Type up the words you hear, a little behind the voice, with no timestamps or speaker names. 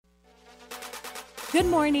Good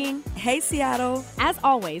morning. Hey, Seattle. As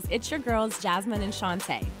always, it's your girls, Jasmine and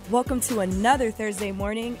Shantae. Welcome to another Thursday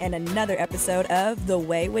morning and another episode of The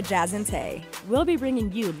Way with Jazz and Tay. We'll be bringing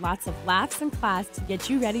you lots of laughs and class to get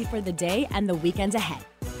you ready for the day and the weekend ahead.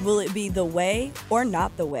 Will it be the way or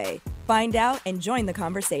not the way? Find out and join the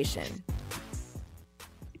conversation.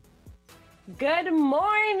 Good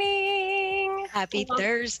morning. Happy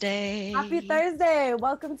Thursday. Happy Thursday.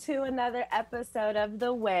 Welcome to another episode of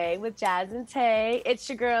The Way with Jazz and Tay. It's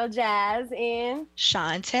your girl Jazz and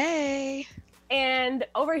Shantae. And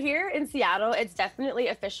over here in Seattle, it's definitely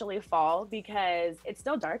officially fall because it's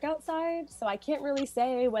still dark outside. So I can't really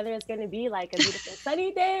say whether it's going to be like a beautiful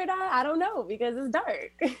sunny day or not. I don't know because it's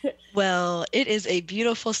dark. Well, it is a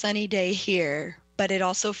beautiful sunny day here, but it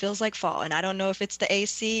also feels like fall. And I don't know if it's the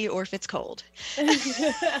AC or if it's cold.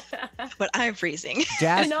 But I'm freezing.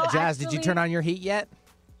 Jazz, did you turn on your heat yet?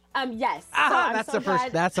 Yes. That's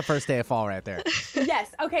the first day of fall right there.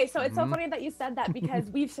 Yes. Okay. So it's so funny that you said that because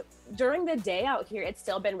during the day out here, it's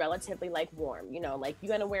still been relatively like warm, like you're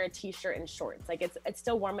going to wear a t-shirt and shorts. Like it's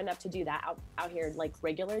still warm enough to do that out here, like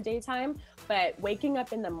regular daytime. But waking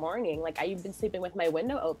up in the morning, like I've been sleeping with my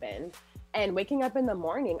window open and waking up in the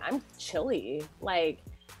morning, I'm chilly. Like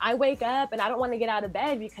I wake up and I don't want to get out of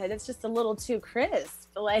bed because it's just a little too crisp.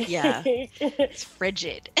 Like, yeah, it's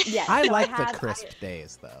frigid. Yeah, I like the crisp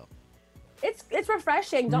days though. It's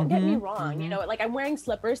refreshing. Don't get me wrong. Like I'm wearing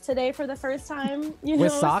slippers today for the first time.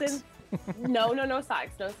 With socks? No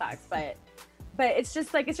socks, But it's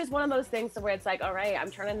just one of those things where it's like, all right,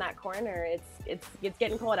 I'm turning that corner. It's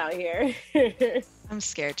getting cold out here. I'm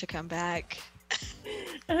scared to come back.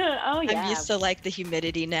 Oh yeah. I'm used to like the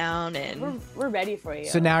humidity now, and we're ready for you.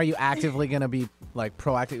 So now are you actively gonna be like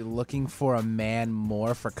proactively looking for a man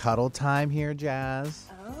more for cuddle time here, Jazz?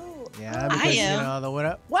 Oh. Yeah, because I am. the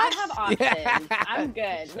winter. What? I have options. Yeah. I'm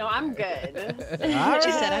good. No, I'm good. Right.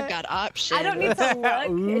 She said I've got options. I don't need to look.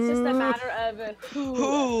 It's just a matter of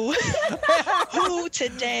who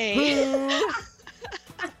today.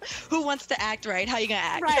 Who wants to act right? How you gonna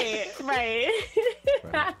act? Right.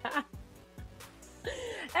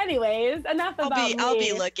 Anyways, enough about me. I'll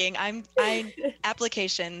be looking. I'm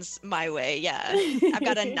applications my way. Yeah, I've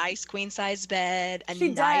got a nice queen size bed,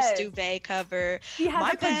 nice duvet cover. She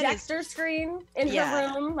has a projector screen in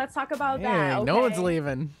her room. Let's talk about that. Okay. No one's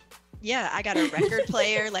leaving. Yeah, I got a record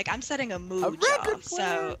player. Like I'm setting a mood, y'all.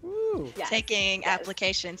 So taking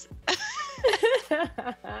applications.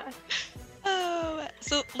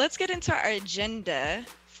 So let's get into our agenda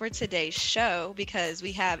for today's show because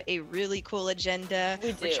we have a really cool agenda.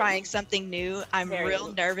 We're trying something new. I'm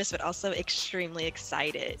real nervous, but also extremely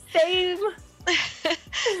excited. Same.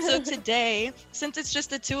 So today, since it's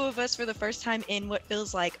just the two of us for the first time in what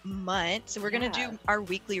feels like months, we're going to do our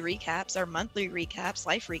weekly recaps, our monthly recaps,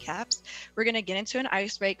 life recaps. We're going to get into an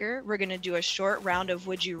icebreaker. We're going to do a short round of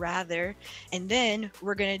Would You Rather, and then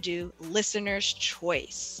we're going to do listener's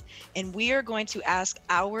choice. And we are going to ask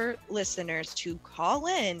our listeners to call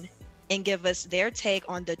in and give us their take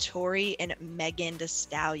on the Tory and Megan Thee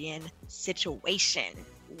Stallion situation.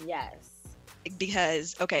 Yes.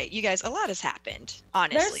 Because, okay, you guys, a lot has happened,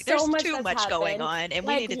 honestly. There's too much going on, and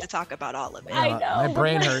we needed to talk about all of it. I know. My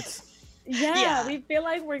brain hurts. Yeah, we feel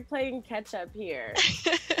like we're playing catch up here.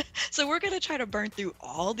 So we're going to try to burn through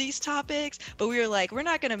all these topics, but we were like, we're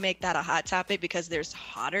not going to make that a hot topic because there's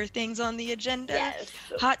hotter things on the agenda. Yes.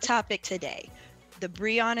 Hot topic today, the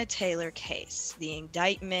Breonna Taylor case, the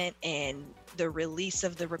indictment and the release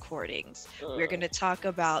of the recordings. We're going to talk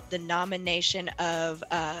about the nomination of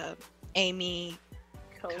Amy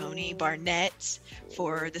Coney Barnett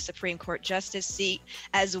for the Supreme Court justice seat,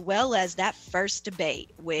 as well as that first debate,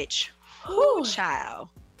 which, child.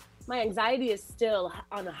 My anxiety is still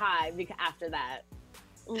on a high after that.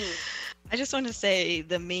 I just want to say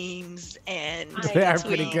the memes and they are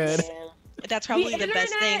pretty good. That's probably the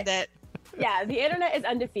best thing that... Yeah, the internet is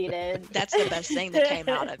undefeated. That's the best thing that came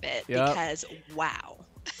out of it because, wow.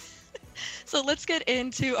 So let's get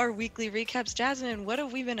into our weekly recaps. Jasmine, what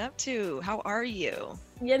have we been up to? How are you?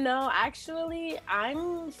 Actually,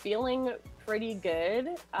 I'm feeling pretty good.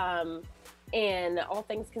 And all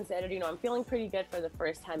things considered, I'm feeling pretty good for the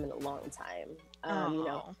first time in a long time.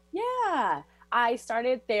 I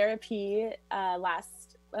started therapy I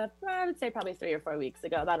would say probably 3 or 4 weeks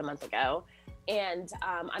ago, about a month ago. And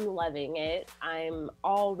I'm loving it. I've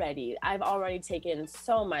already taken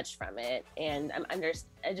so much from it. And I'm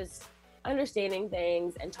just understanding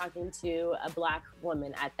things and talking to a Black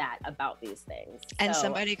woman at that about these things. And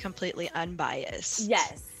somebody completely unbiased.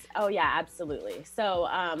 Yes. Oh yeah, absolutely. So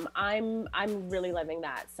I'm really loving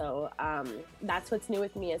that. So that's what's new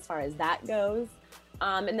with me as far as that goes.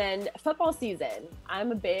 And then football season.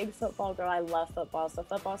 I'm a big football girl. I love football. So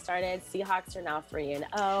football started. Seahawks are now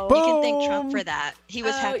 3-0. You can thank Trump for that. He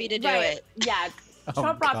was happy to do it. Yeah.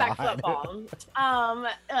 Trump brought back football.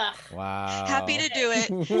 Wow. Happy to do it.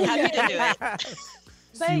 Happy to do it.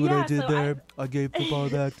 See what I did there? I gave football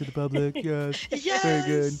back to the public. Yes. Yes. Very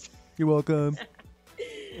good. You're welcome.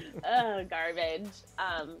 Garbage.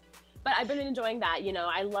 But I've been enjoying that.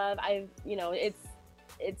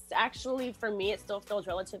 It's actually, for me, it still feels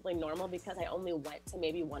relatively normal because I only went to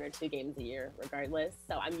maybe 1 or 2 games a year regardless.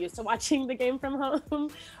 So I'm used to watching the game from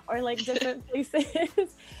home or like different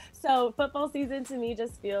places. So football season to me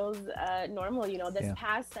just feels normal. This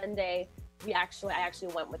past Sunday, I actually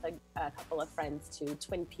went with a couple of friends to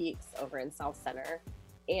Twin Peaks over in South Center.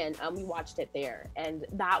 And we watched it there. And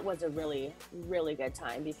that was a really, really good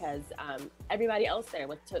time because everybody else there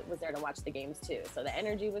was there to watch the games too. So the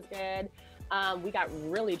energy was good. We got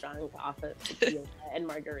really drunk off of tequila and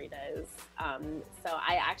margaritas. So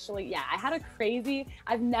I had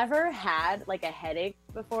I've never had like a headache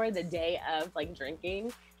before the day of like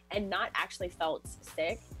drinking and not actually felt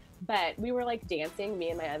sick. But we were like dancing,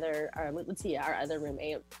 me and Latia, our other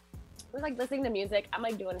roommate. We're like listening to music. I'm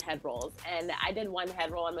like doing head rolls, and I did one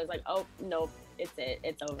head roll and was like, "Oh nope, it's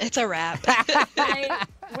over. It's a wrap."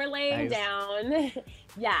 We're laying down,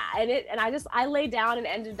 yeah. And I laid down and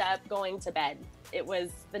ended up going to bed. It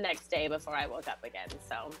was the next day before I woke up again.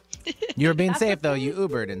 So you were being safe though. You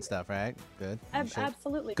Ubered and stuff, right? Good.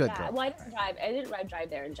 Absolutely. Good. Yeah. Well, I didn't drive. I didn't drive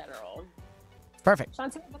there in general. Perfect.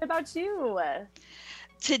 Shantae, what about you?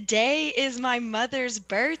 Today is my mother's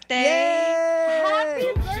birthday. Yay!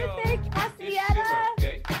 Happy birthday,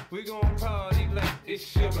 Cassietta! We're gonna party like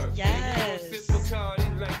it's your birthday. Yes.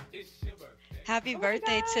 Happy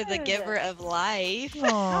birthday to the giver of life.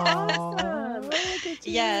 Awesome. Look at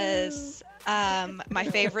you. Yes. My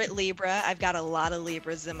favorite Libra. I've got a lot of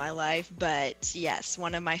Libras in my life, but yes,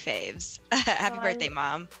 one of my faves. Happy birthday,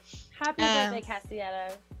 Mom. Happy birthday,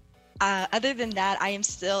 Cassietta. Other than that, I am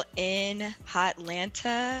still in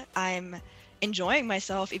Hotlanta. I'm enjoying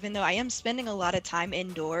myself, even though I am spending a lot of time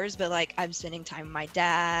indoors, but like I'm spending time with my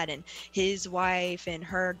dad and his wife and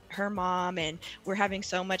her mom, and we're having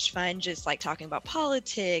so much fun just like talking about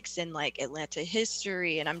politics and like Atlanta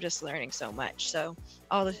history, and I'm just learning so much. So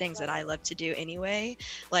all the things that I love to do anyway.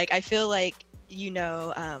 Like I feel like,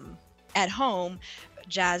 at home,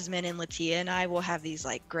 Jasmine and Latia and I will have these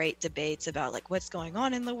like great debates about like what's going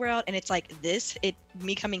on in the world, and it's like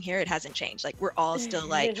me coming here, it hasn't changed. Like we're all still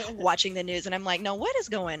like watching the news, and I'm like, no, what is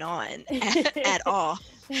going on at all?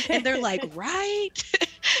 And they're like, right.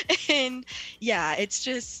 And yeah,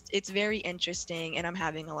 it's very interesting, and I'm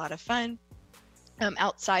having a lot of fun.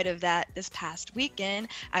 Outside of that, this past weekend,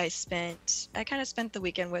 I kind of spent the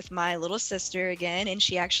weekend with my little sister again, and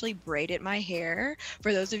she actually braided my hair.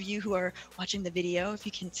 For those of you who are watching the video, if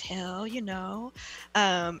you can tell, she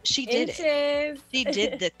did it. She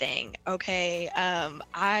did the thing. Okay.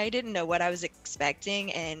 I didn't know what I was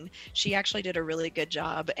expecting, and she actually did a really good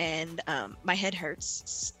job. And my head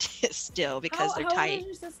hurts still because they're tight. How old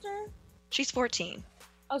is your sister? She's 14.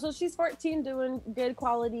 Oh, so she's 14 doing good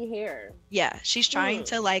quality hair. Yeah, she's trying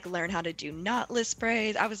to like learn how to do knotless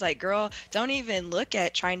braids. I was like, girl, don't even look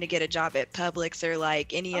at trying to get a job at Publix or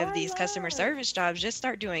like any of these customer service jobs. Just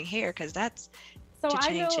start doing hair, because that's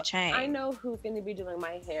cha-ching. I know who's going to be doing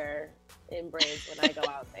my hair in braids when I go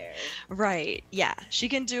out there. Right. Yeah. She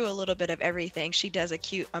can do a little bit of everything. She does a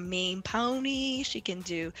mean pony. She can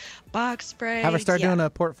do box braids. Have her start doing a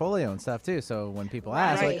portfolio and stuff too. So when people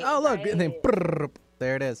ask, like, oh, look, and then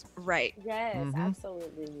there it is. Right. Yes,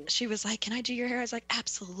 absolutely. She was like, can I do your hair? I was like,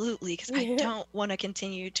 absolutely, because I don't want to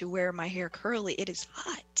continue to wear my hair curly. It is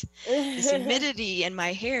hot. This humidity in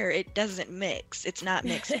my hair, it doesn't mix. It's not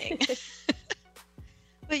mixing.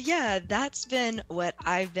 But yeah, that's been what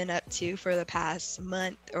I've been up to for the past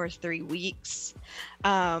month or 3 weeks.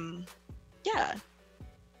 Yeah.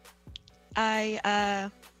 I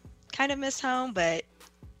kind of miss home, but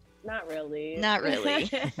Not really. Not really.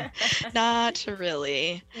 Not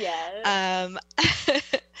really. Yes.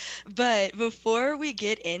 But before we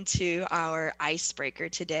get into our icebreaker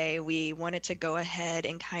today, we wanted to go ahead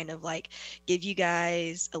and kind of like give you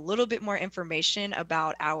guys a little bit more information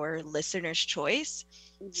about our listener's choice.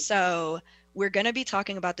 So we're going to be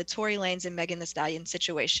talking about the Tory Lanez and Megan Thee Stallion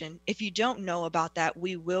situation. If you don't know about that,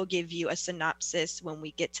 we will give you a synopsis when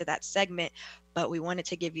we get to that segment, but we wanted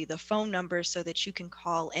to give you the phone number so that you can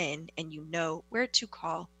call in and you know where to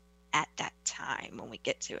call at that time when we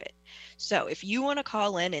get to it. So if you want to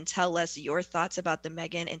call in and tell us your thoughts about the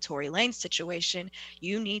Megan and Tory Lanez situation,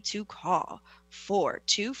 you need to call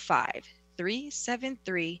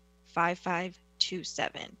 425-373-5525.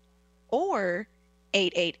 5527 or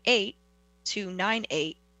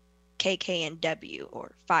 888-298-KKNW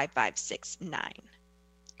or 5569.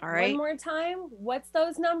 All right. One more time. What's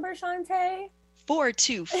those numbers, Shantae?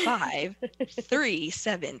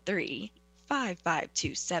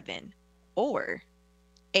 425-373-5527 or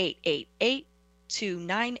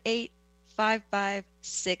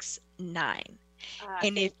 888-298-5569.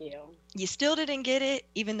 And if you still didn't get it,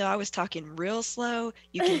 even though I was talking real slow,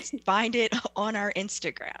 you can find it on our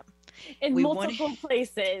Instagram. In multiple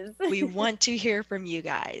places. We want to hear from you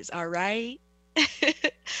guys, all right?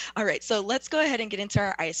 All right, so let's go ahead and get into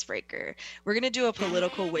our icebreaker. We're going to do a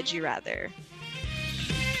political would you rather.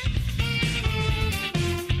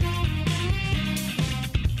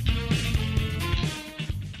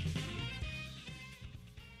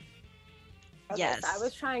 Okay, Yes. so I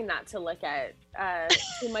was trying not to look at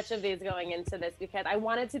too much of these going into this because I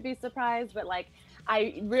wanted to be surprised, but like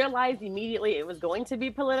I realized immediately it was going to be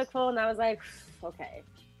political, and I was like, okay.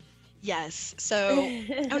 Yes. So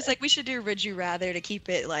I was like, we should do would you rather to keep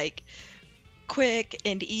it like quick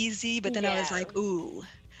and easy, but then I was like, ooh,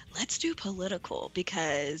 let's do political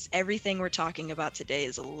because everything we're talking about today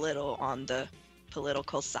is a little on the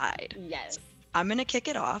political side. Yes. I'm gonna kick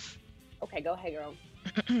it off. Okay, go ahead, girl.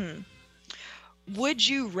 Would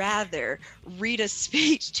you rather read a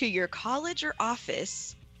speech to your college or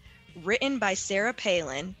office written by Sarah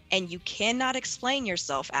Palin and you cannot explain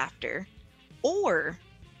yourself after, or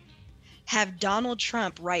have Donald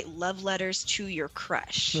Trump write love letters to your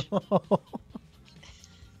crush?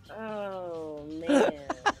 Oh man.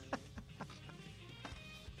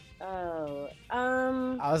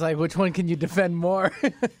 I was like, which one can you defend more?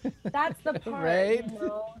 That's the part, Right? you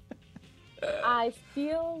know. I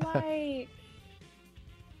feel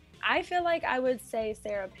like I would say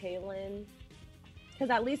Sarah Palin, because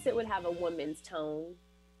at least it would have a woman's tone,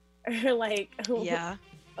 or like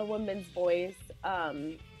a woman's voice.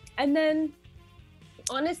 And then,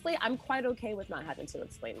 honestly, I'm quite okay with not having to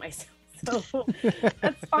explain myself. So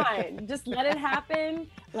that's fine. Just let it happen.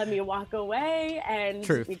 Let me walk away, and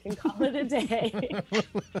Truth. we can call it a day.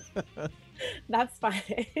 That's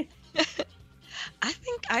fine. I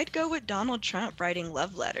think I'd go with Donald Trump writing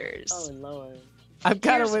love letters. Oh Lord. I'm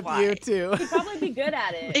kind Here's of with why. you too. He'd probably be good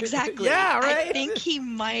at it. Exactly. Yeah, right? I think he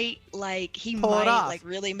might Pull it off.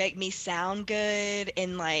 really make me sound good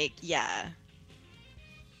and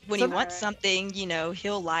when he Some- wants something,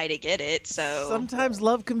 he'll lie to get it. So Sometimes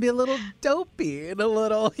love can be a little dopey and a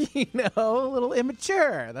little, a little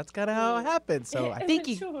immature. That's kind of how it happens. So I think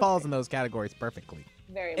he Immature. falls in those categories perfectly,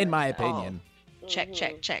 Very in my much so. opinion. check.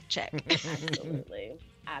 Absolutely.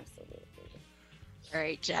 All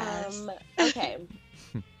right, Jazz. Okay.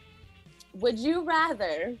 Would you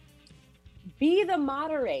rather be the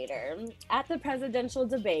moderator at the presidential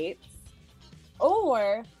debates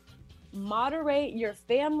or moderate your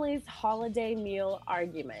family's holiday meal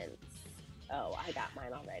arguments? Oh, I got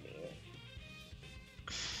mine already.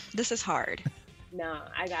 This is hard No,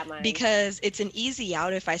 I got mine. because it's an easy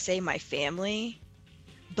out if I say my family,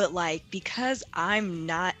 but because I'm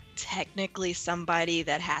not technically somebody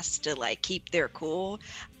that has to keep their cool,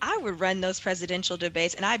 I would run those presidential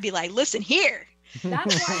debates and I'd be like, listen here,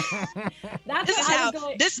 That's why. That's this is why I how was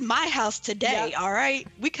going. this is my house today. Yep. All right,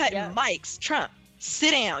 we cutting Yep. mics. Trump,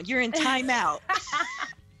 sit down, you're in timeout.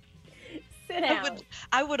 Sit down.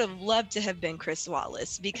 I would have loved to have been Chris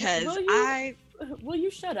Wallace because Will you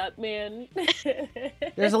shut up, man?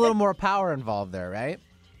 There's a little more power involved there, right?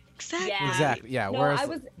 exactly. Yeah. Exactly. Yeah. No, whereas,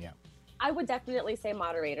 I would definitely say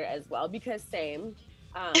moderator as well because same.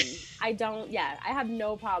 I have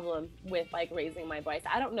no problem with raising my voice.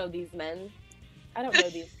 I don't know these men. I don't know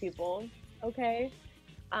these people. Okay.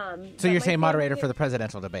 So you're saying moderator for the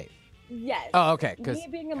presidential debate? Yes. Oh, okay. Me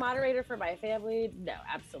being a moderator for my family, no,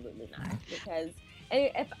 absolutely not. Because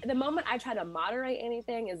if the moment I try to moderate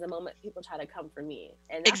anything is the moment people try to come for me,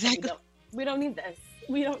 and that's what Exactly. we don't need this.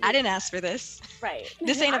 We don't. I need didn't ask for this. Right.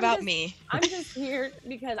 This ain't I'm about just- me. I'm just here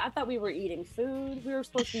because I thought we were eating food. We were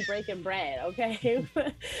supposed to be breaking bread, okay?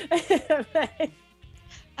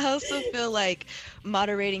 I also feel like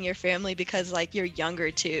moderating your family because you're younger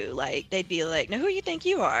too. They'd be like, "No, who you think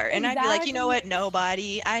you are?" And I'd be like, "You know what?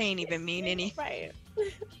 Nobody. I ain't even mean any. Right.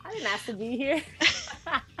 I didn't ask to be here.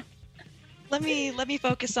 Let me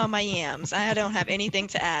focus on my yams. I don't have anything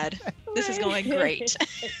to add. This is going great."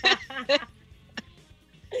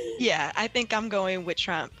 Yeah, I think I'm going with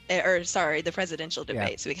Trump, the presidential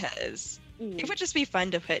debates because it would just be fun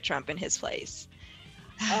to put Trump in his place.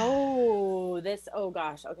 Oh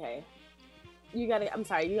gosh, okay. You gotta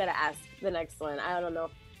ask the next one. I don't know.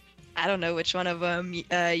 I don't know which one of them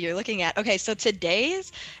you're looking at. Okay, so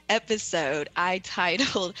today's episode I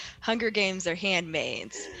titled Hunger Games or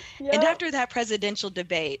Handmaids. And Yep. after that presidential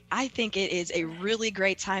debate, I think it is a really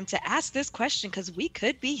great time to ask this question because we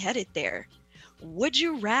could be headed there. Would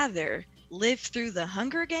you rather live through the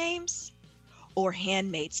Hunger Games or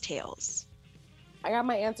Handmaid's Tales? I got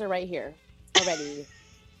my answer right here already.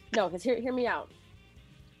 No, because hear me out.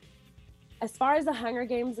 As far as the Hunger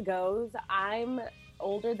Games goes, I'm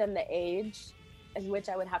older than the age in which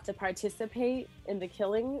I would have to participate in the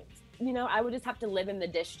killing. You know, I would just have to live in the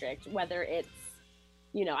district, whether it's,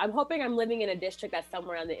 you know, I'm hoping I'm living in a district that's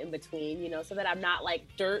somewhere on the in-between, you know, so that I'm not like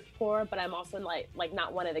dirt poor, but I'm also like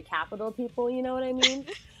not one of the capital people, you know what I mean?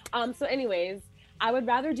 So anyways, I would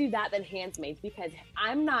rather do that than Handmaids because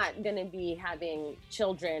I'm not going to be having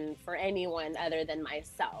children for anyone other than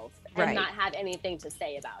myself and Right. not have anything to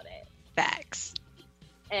say about it. Facts.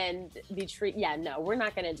 And we're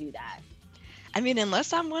not going to do that. I mean,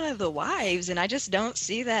 unless I'm one of the wives, and I just don't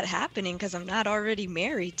see that happening because I'm not already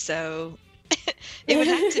married. So it would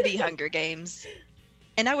have to be Hunger Games.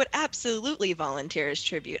 And I would absolutely volunteer as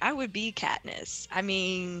tribute. I would be Katniss. I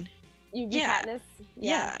mean, You be Yeah. Katniss?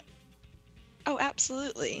 yeah. Oh,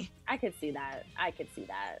 absolutely. I could see that.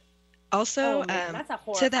 Also, Man, that's a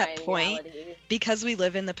to that horrifying point, reality. because we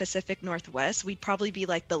live in the Pacific Northwest, we'd probably be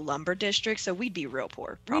like the lumber district, so we'd be real poor,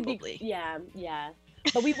 We'd be- probably. yeah.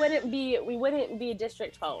 But we wouldn't be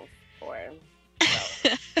District 12 or so.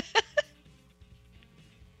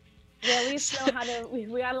 We at least know how to. We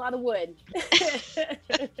got a lot of wood.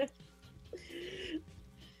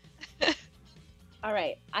 All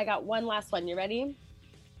right, I got one last one. You ready?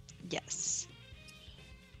 Yes.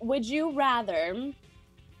 Would you rather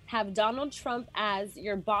have Donald Trump as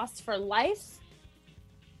your boss for life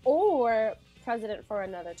or president for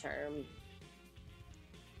another term?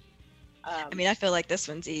 I mean, I feel like this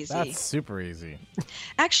one's easy. That's super easy.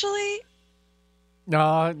 Actually,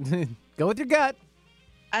 No, go with your gut.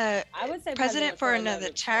 I would say president for another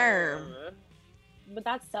term. But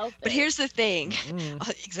that's selfish. But here's the thing. Mm.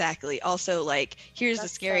 Exactly. Also, like, here's the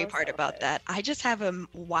That's scary so part about selfish. that. I just have a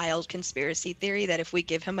wild conspiracy theory that if we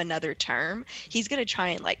give him another term, he's going to try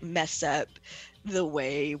and like mess up the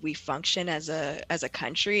way we function as a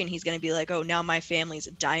country, and he's going to be like, oh, now my family's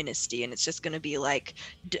a dynasty, and it's just going to be like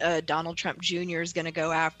Donald Trump Jr. is going to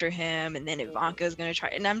go after him, and then Ivanka is going to try,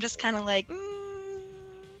 and I'm just kind of like,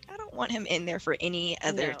 I don't want him in there for any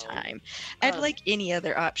other No. time. I'd like any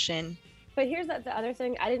other option. But here's the other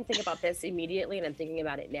thing. I didn't think about this immediately, and I'm thinking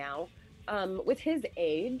about it now. With his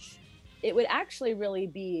age, it would actually really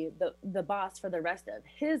be the boss for the rest of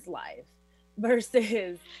his life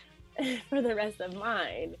versus for the rest of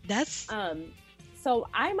mine. That's So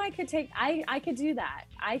I could do that.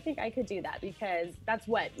 I think I could do that because that's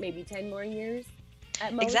what, maybe 10 more years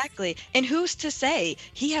at most. exactly. And who's to say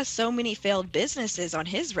he has so many failed businesses on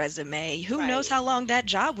his resume? Who knows Right. how long that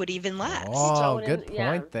job would even last? Oh, Throwing good in-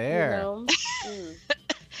 yeah, point there. You know? Mm.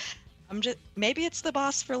 Maybe it's the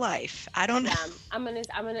boss for life. I don't know.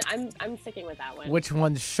 Yeah, I'm sticking with that one. Which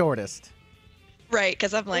one's shortest? Right,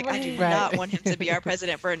 because I'm like, I do Right. not want him to be our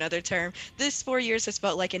president for another term. This 4 years has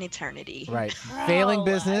felt like an eternity. Right. Bro, Failing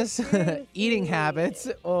business, seriously. eating habits,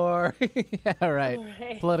 or yeah, right.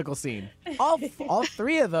 Right. Political scene. All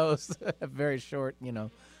three of those have very short,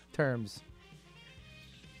 terms.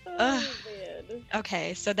 Oh, man.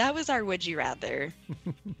 Okay, so that was our would you rather.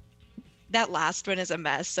 That last one is a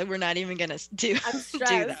mess, so we're not even gonna do I'm do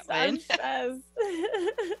stressed. that I'm one. stressed.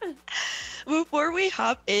 Before we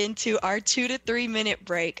hop into our 2 to 3 minute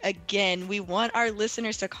break, again, we want our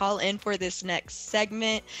listeners to call in for this next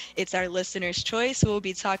segment. It's our listener's choice. We'll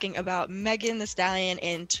be talking about Megan Thee Stallion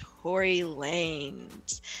and Tory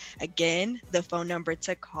Lanez. Again, the phone number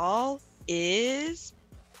to call is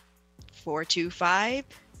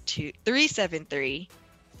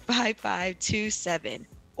 425-373-5527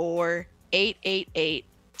 or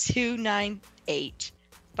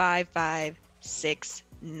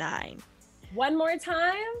 888-298-5569. One more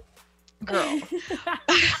time. Girl,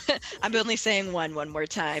 I'm only saying one more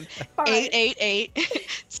time. All right.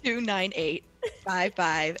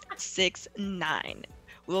 888-298-5569.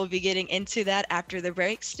 We'll be getting into that after the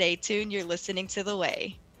break. Stay tuned. You're listening to The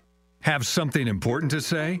Way. Have something important to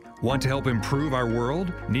say? Want to help improve our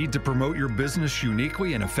world? Need to promote your business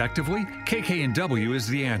uniquely and effectively? KKNW is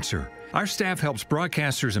the answer. Our staff helps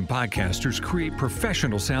broadcasters and podcasters create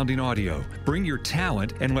professional sounding audio. Bring your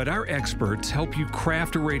talent and let our experts help you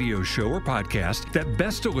craft a radio show or podcast that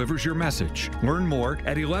best delivers your message. Learn more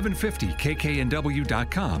at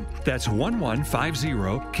 1150kknw.com. That's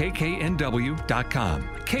 1150kknw.com.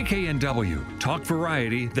 KKNW, talk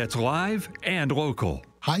variety that's live and local.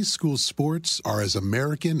 High school sports are as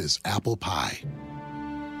American as apple pie.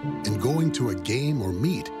 And going to a game or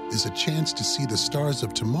meet is a chance to see the stars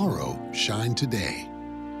of tomorrow shine today.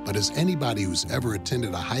 But as anybody who's ever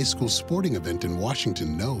attended a high school sporting event in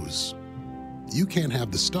Washington knows, you can't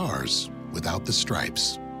have the stars without the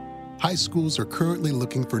stripes. High schools are currently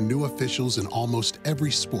looking for new officials in almost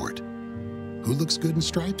every sport. Who looks good in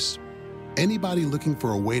stripes? Anybody looking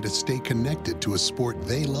for a way to stay connected to a sport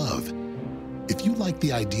they love. If you like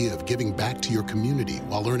the idea of giving back to your community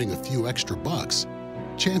while earning a few extra bucks,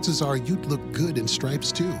 chances are you'd look good in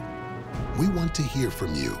stripes too. We want to hear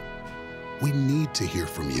from you. We need to hear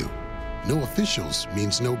from you. No officials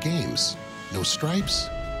means no games. No stripes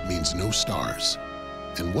means no stars.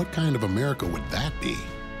 And what kind of America would that be?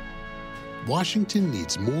 Washington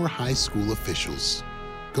needs more high school officials.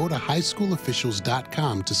 Go to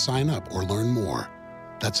highschoolofficials.com to sign up or learn more.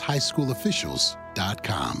 That's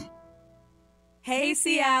highschoolofficials.com. Hey,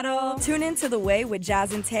 Seattle! Tune in to The Way with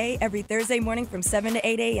Jazz and Tay every Thursday morning from 7 to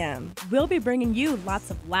 8 a.m. We'll be bringing you lots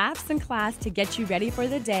of laughs and class to get you ready for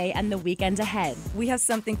the day and the weekend ahead. We have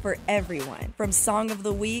something for everyone, from Song of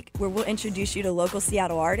the Week, where we'll introduce you to local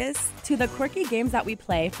Seattle artists, to the quirky games that we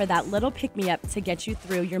play for that little pick-me-up to get you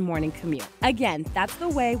through your morning commute. Again, that's The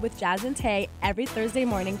Way with Jazz and Tay every Thursday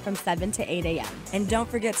morning from 7 to 8 a.m. And don't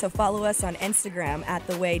forget to follow us on Instagram at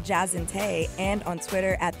The Way Jazz and Tay and on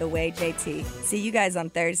Twitter at The Way JT. See you guys on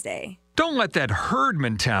Thursday. Don't let that herd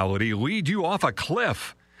mentality lead you off a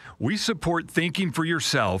cliff. We support thinking for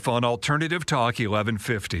yourself on Alternative Talk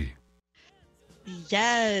 1150.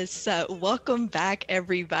 Yes. Welcome back,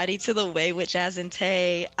 everybody, to The Way with Jazz and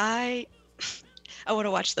Tay. I want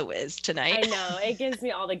to watch The Wiz tonight. I know. It gives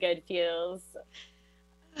me all the good feels.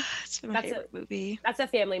 It's my favorite movie. That's a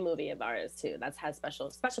family movie of ours, too. That has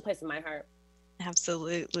special place in my heart.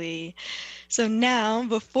 Absolutely. So now,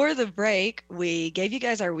 before the break, we gave you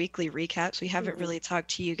guys our weekly recaps. We haven't really talked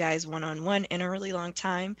to you guys one-on-one in a really long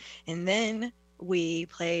time. And then we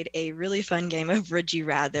played a really fun game of Would You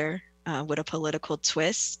Rather with a political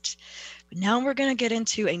twist. But now we're going to get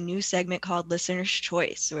into a new segment called Listener's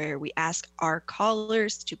Choice, where we ask our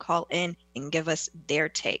callers to call in and give us their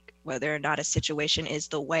take, whether or not a situation is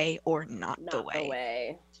the way or not the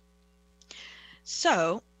way.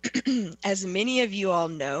 So, as many of you all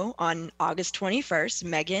know, on August 21st,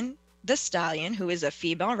 Megan Thee Stallion, who is a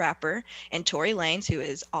female rapper, and Tory Lanez, who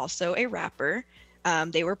is also a rapper,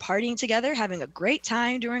 they were partying together, having a great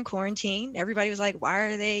time during quarantine. Everybody was like, why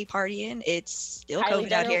are they partying? It's still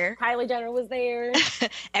COVID out here. Kylie Jenner was there.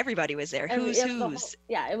 Everybody was there. Who's?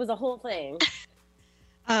 It was a whole thing.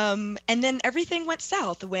 And then everything went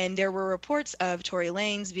south when there were reports of Tory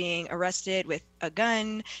Lanez being arrested with a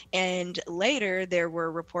gun, and later there were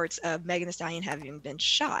reports of Megan Thee Stallion having been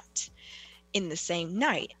shot in the same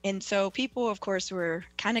night. And so people, of course, were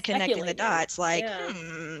kind of connecting the dots, like,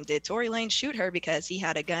 did Tory Lanez shoot her because he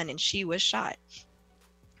had a gun and she was shot?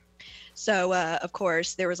 So, of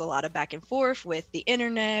course, there was a lot of back and forth with the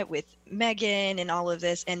internet, with Megan and all of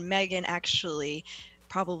this, and Megan actually,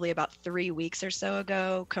 probably about 3 weeks or so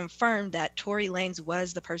ago, confirmed that Tory Lanez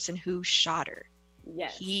was the person who shot her.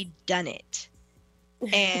 Yes. He done it.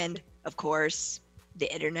 And of course,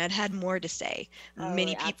 the internet had more to say.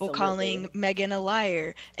 Many people calling Megan a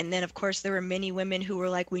liar. And then of course, there were many women who were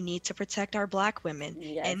like, we need to protect our Black women.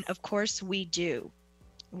 Yes. And of course we do.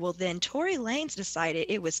 Well, then Tory Lanez decided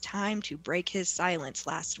it was time to break his silence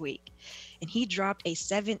last week. And he dropped a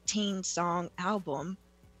 17-song album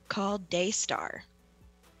called Daystar.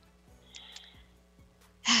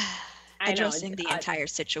 Addressing the entire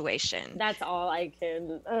situation. That's all I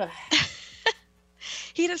can.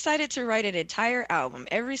 He decided to write an entire album.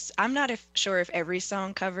 I'm not sure if every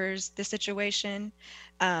song covers the situation,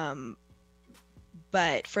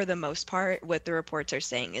 but for the most part, what the reports are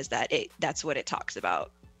saying is that that's what it talks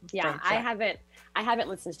about. Yeah, I haven't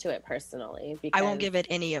listened to it personally because I won't give it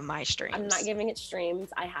any of my streams. I'm not giving it streams.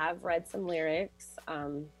 I have read some lyrics,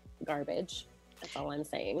 garbage. That's all I'm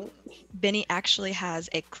saying. Benny actually has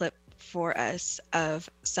a clip for us of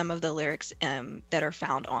some of the lyrics that are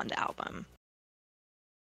found on the album.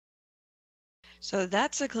 So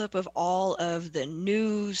that's a clip of all of the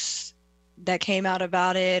news that came out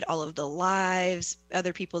about it, all of the lives,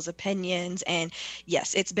 other people's opinions, and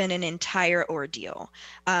yes, it's been an entire ordeal.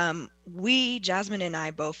 Jasmine and I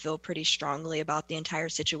both feel pretty strongly about the entire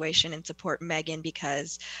situation and support Megan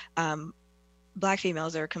because Black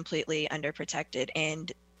females are completely underprotected,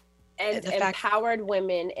 and empowered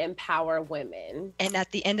women empower women. And at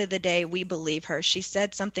the end of the day, we believe her. She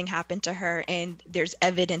said something happened to her, and there's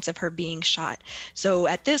evidence of her being shot. So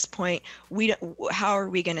at this point, how are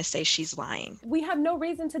we going to say she's lying? We have no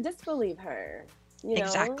reason to disbelieve her. you know?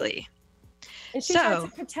 Exactly. And she tried to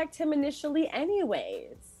protect him initially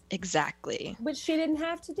anyways. Exactly. Which she didn't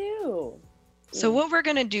have to do. So what we're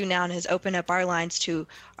going to do now is open up our lines to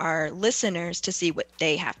our listeners to see what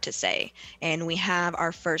they have to say. And we have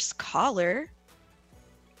our first caller.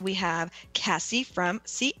 We have Cassie from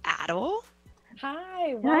Seattle.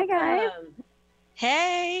 Hi, welcome. Hi, guys.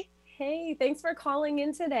 Hey. Hey, thanks for calling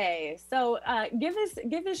in today. So give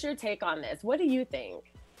us your take on this. What do you think?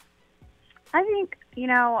 I think,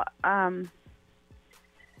 I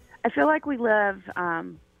feel like we live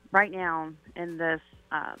right now in this,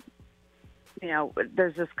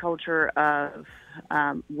 there's this culture of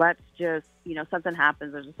let's just, something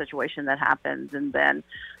happens, there's a situation that happens, and then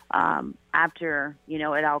after,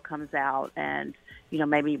 it all comes out and,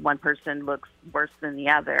 maybe one person looks worse than the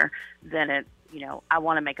other, then it, I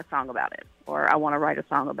want to make a song about it, or I want to write a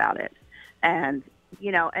song about it. And,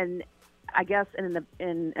 and I guess in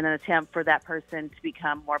an attempt for that person to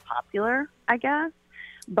become more popular, I guess.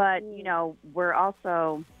 But, we're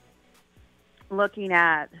also looking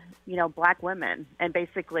at, Black women and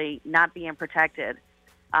basically not being protected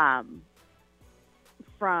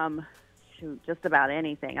from just about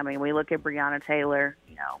anything. I mean, we look at Breonna Taylor,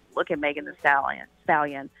 look at Megan the Stallion,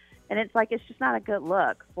 and it's like it's just not a good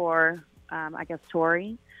look for, I guess,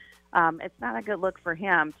 Tory. It's not a good look for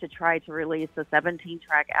him to try to release a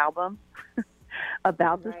 17-track album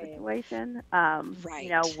about the situation,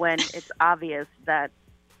 when it's obvious that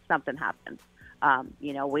something happened.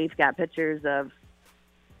 We've got pictures of,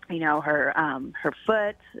 her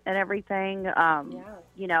foot and everything,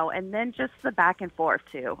 and then just the back and forth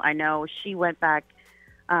too. I know she went back,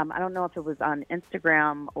 I don't know if it was on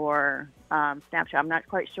Instagram or Snapchat, I'm not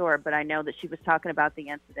quite sure, but I know that she was talking about the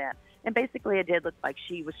incident. And basically it did look like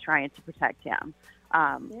she was trying to protect him,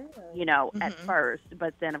 at first,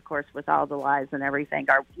 but then of course with all the lies and everything,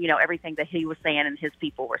 or, everything that he was saying and his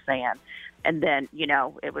people were saying. And then,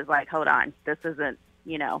 it was like, hold on, this isn't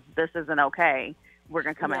okay. We're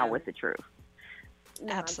going to come out with the truth.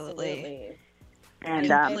 No, absolutely. And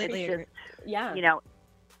it's just,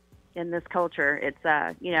 in this culture, it's,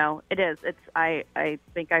 it is. It's, I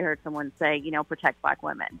think I heard someone say, protect Black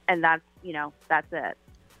women. And that's, that's it.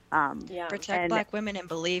 Protect Black women and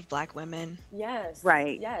believe Black women. Yes.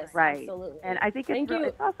 Right. Yes. Right. Absolutely. And I think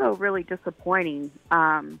it's also really disappointing,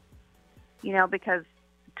 because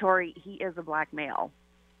Tory, he is a Black male.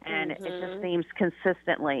 And it just seems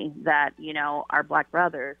consistently that, our Black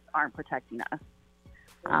brothers aren't protecting us.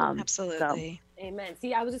 Absolutely. So. Amen.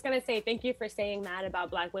 See, I was just going to say thank you for saying that about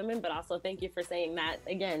Black women, but also thank you for saying that,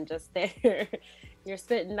 again, just there. You're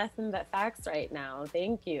spitting nothing but facts right now.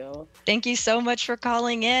 Thank you. Thank you so much for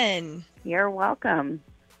calling in. You're welcome.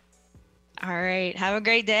 All right. Have a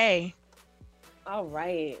great day. All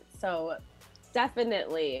right. So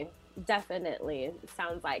definitely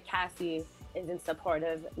sounds like Cassie is in support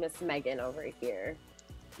of Miss Megan over here.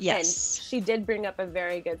 Yes. And she did bring up a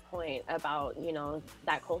very good point about,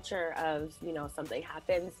 that culture of, something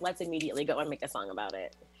happens, let's immediately go and make a song about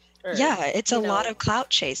it. Or, it's a lot of clout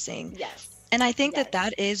chasing. Yes. And I think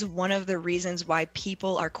that is one of the reasons why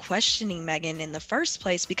people are questioning Megan in the first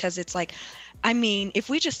place, because it's like, I mean, if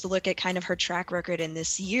we just look at kind of her track record in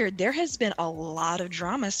this year, there has been a lot of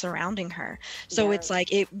drama surrounding her. So it's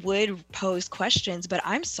like it would pose questions, but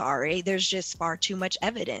I'm sorry, there's just far too much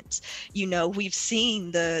evidence. We've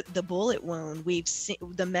seen the bullet wound. We've seen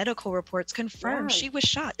the medical reports confirmed she was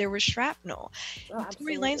shot. There was shrapnel.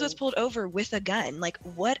 Tory Lanez was pulled over with a gun. Like,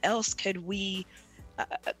 what else could we...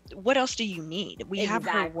 what else do you need? We have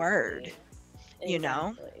her word,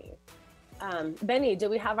 Benny, do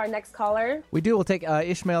we have our next caller? We do. We'll take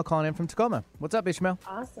Ishmael calling in from Tacoma. What's up, Ishmael?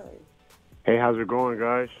 Awesome. Hey, how's it going,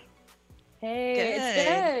 guys?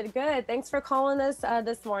 Hey, it's good. Thanks for calling us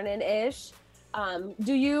this morning, Ish.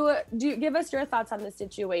 Do you give us your thoughts on the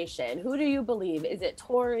situation? Who do you believe? Is it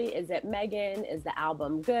Tory? Is it Megan? Is the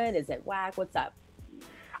album good? Is it whack? What's up?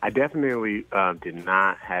 I definitely did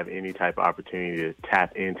not have any type of opportunity to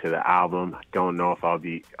tap into the album. I don't know if I'll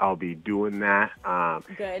be doing that.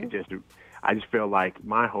 Good. I just feel like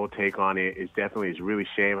my whole take on it is it's really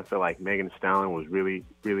shame. I feel like Megan Thee Stallion was really,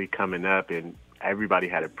 really coming up, and everybody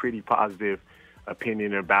had a pretty positive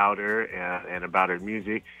opinion about her and about her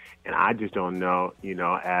music. And I just don't know,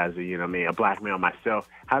 as a Black male myself,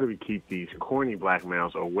 how do we keep these corny Black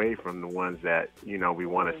males away from the ones that, we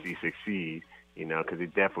want to see succeed? Because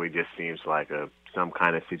it definitely just seems like some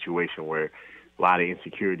kind of situation where a lot of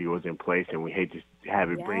insecurity was in place, and we hate to have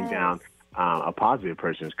it bring down a positive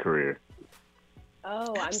person's career.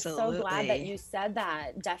 Oh, I'm so glad that you said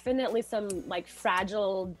that. Definitely some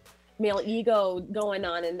fragile male ego going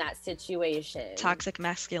on in that situation. Toxic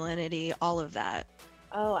masculinity, all of that.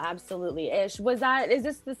 Oh, absolutely. Ish, is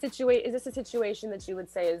this a situation that you would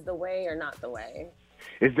say is the way or not the way?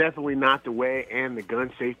 It's definitely not the way, and the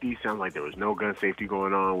gun safety sounds like there was no gun safety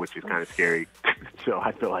going on, which is kind of scary. So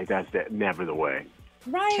I feel like that's never the way.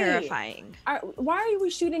 Right. Terrifying. Why are we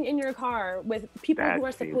shooting in your car with people who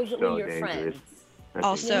are supposedly so your dangerous. friends?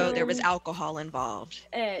 Also, there was alcohol involved.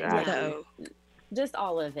 Yeah. Just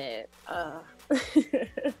all of it.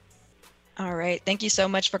 All right. Thank you so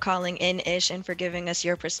much for calling in, Ish, and for giving us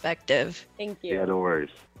your perspective. Thank you. Yeah, no worries.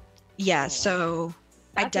 Yeah, so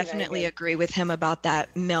I definitely agree with him about that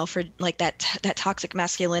that toxic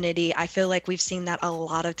masculinity. I feel like we've seen that a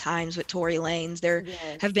lot of times with Tory Lanez. There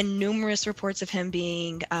have been numerous reports of him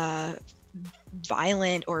being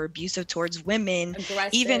violent or abusive towards women,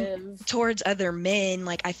 even towards other men.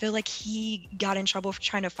 Like, I feel like he got in trouble for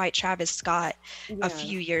trying to fight Travis Scott a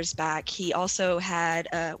few years back. He also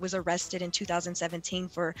was arrested in 2017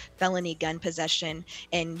 for felony gun possession,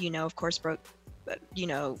 and of course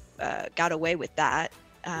got away with that.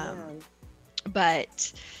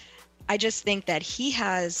 But I just think that he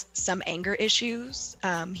has some anger issues.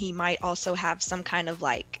 He might also have some kind of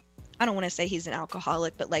I don't want to say he's an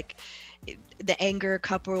alcoholic, but the anger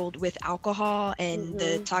coupled with alcohol and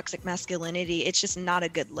the toxic masculinity, it's just not a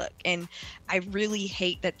good look. And I really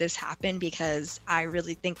hate that this happened, because I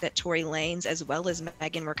really think that Tory Lanez as well as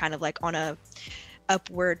Megan were kind of on a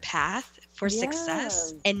upward path for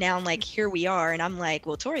success, and now here we are, and I'm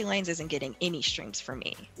well, Tory Lanez isn't getting any streams from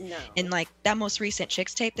me. No. And that most recent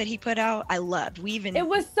Chicks tape that he put out, I loved. We even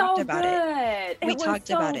talked about it. We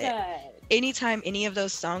talked about it. Anytime any of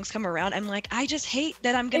those songs come around, I'm I just hate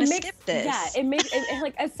that I'm gonna skip this. Yeah,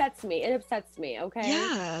 it upsets me. It upsets me. Okay.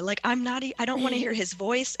 Yeah, I don't want to hear his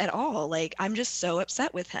voice at all. I'm just so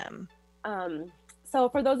upset with him. So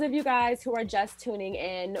for those of you guys who are just tuning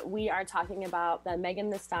in, we are talking about the Megan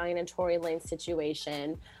Thee Stallion and Tory Lanez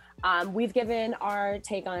situation. We've given our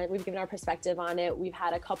perspective on it. We've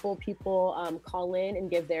had a couple people call in and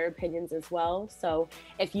give their opinions as well. So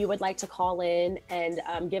if you would like to call in and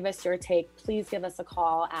give us your take, please give us a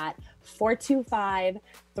call at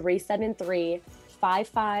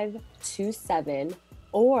 425-373-5527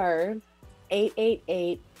 or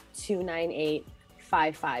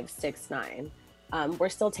 888-298-5569. We're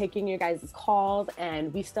still taking you guys' calls,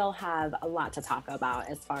 and we still have a lot to talk about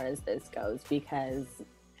as far as this goes, because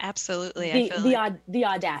absolutely, the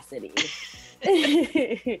audacity.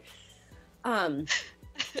 I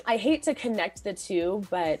hate to connect the two,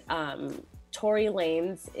 but Tory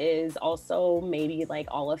Lanez is also maybe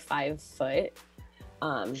all of 5 foot.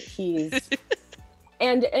 He's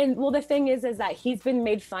And well, the thing is that he's been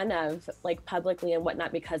made fun of publicly and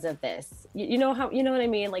whatnot because of this. You know what I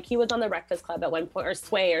mean? He was on the Breakfast Club at one point, or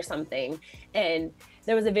Sway or something, and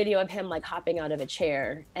there was a video of him hopping out of a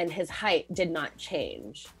chair, and his height did not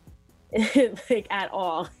change. At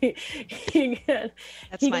all. He got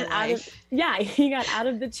out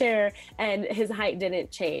of the chair and his height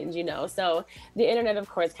didn't change, so the internet of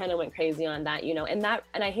course kind of went crazy on that,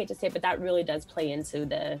 and I hate to say it, but that really does play into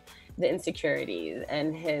the insecurities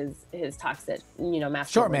and his toxic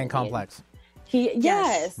masculinity. Short man complex.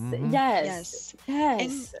 Yes. And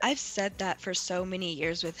I've said that for so many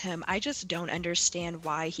years with him. I just don't understand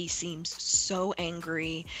why he seems so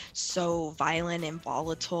angry, so violent and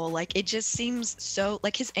volatile. It just seems so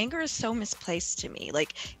his anger is so misplaced to me.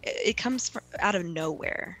 It comes out of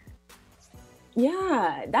nowhere.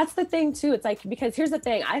 Yeah, that's the thing too. It's because here's the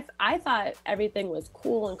thing. I thought everything was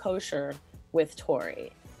cool and kosher with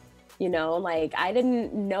Tory. I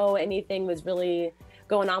didn't know anything was really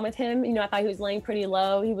going on with him. I thought he was laying pretty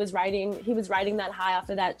low. He was riding that high off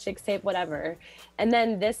of that Chicks tape, whatever. And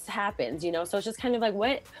then this happens, so it's just kind of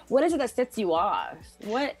what is it that sets you off?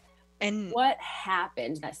 What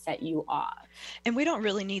happened that set you off? And we don't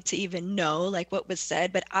really need to even know what was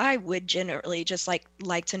said, but I would generally just like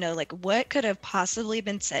to know what could have possibly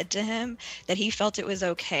been said to him that he felt it was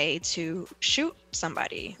okay to shoot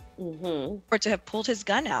somebody. Or to have pulled his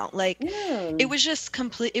gun out. It was just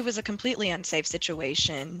it was a completely unsafe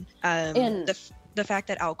situation. The fact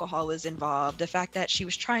that alcohol was involved, the fact that she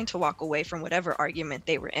was trying to walk away from whatever argument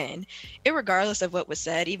they were in, regardless of what was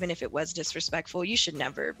said, even if it was disrespectful, you should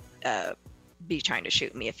never be trying to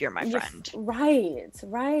shoot me if you're my friend. Right.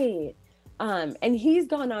 And he's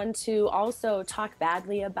gone on to also talk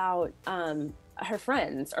badly about her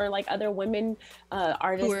friends or other women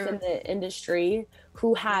artists in the industry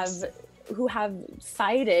who have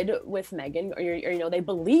sided with Megan or they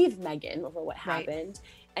believe Megan over what happened.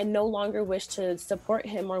 and no longer wish to support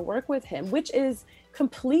him or work with him, which is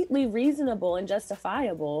completely reasonable and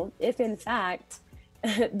justifiable if in fact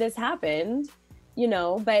this happened, you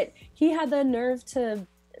know, but he had the nerve to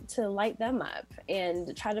light them up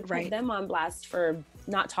and try to put them on blast for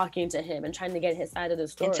not talking to him and trying to get his side of the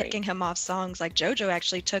story. And taking him off songs. Like JoJo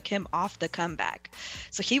actually took him off the Comeback.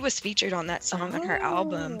 So he was featured on that song on her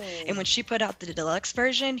album. And when she put out the deluxe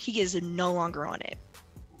version, he is no longer on it.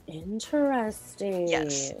 Interesting.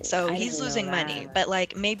 Yes. So he's losing money, but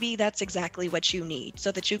like maybe that's exactly what you need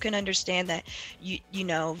so that you can understand that you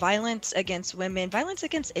know, violence against women, violence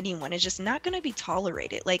against anyone is just not going to be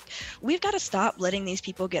tolerated. Like we've got to stop letting these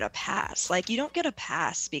people get a pass. Like you don't get a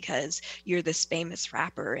pass because you're this famous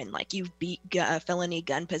rapper and like you've beat felony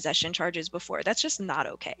gun possession charges before. That's just not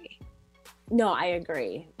okay. No, I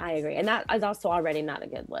agree. And that is also already not a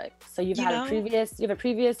good look. So you have a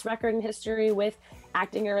previous record in history with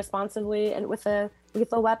acting irresponsibly and with a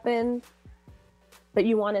lethal weapon, but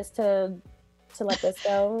you want us to let this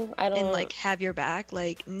go? I don't. And like have your back?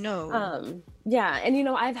 Like no. Yeah, and you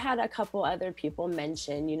know, I've had a couple other people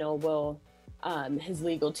mention, you know, well, his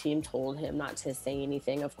legal team told him not to say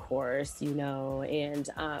anything, of course, you know, and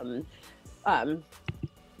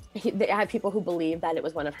they have people who believe that it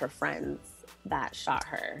was one of her friends that shot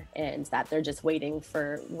her and that they're just waiting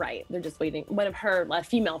for they're just waiting, one of her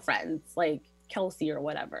female friends, like Kelsey or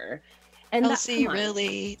whatever. And Kelsey,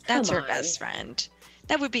 really? That's her best friend.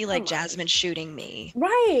 That would be like Jasmine shooting me.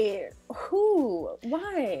 Right. Who?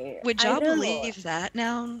 Why? Would y'all believe that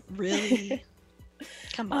now? Really?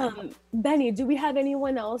 Come on. Benny, do we have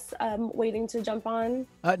anyone else waiting to jump on?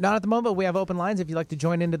 Not at the moment. We have open lines. If you'd like to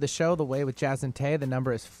join into the show, The Way with Jazz and Tay, the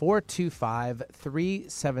number is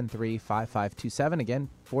 425-373-5527. Again,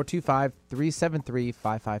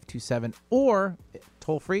 425-373-5527. Or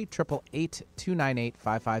toll free,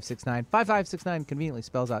 888-298-5569. 5569 conveniently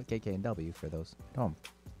spells out KK and W for those at home.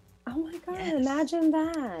 Oh my God, imagine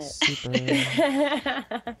that.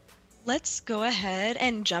 Super. Let's go ahead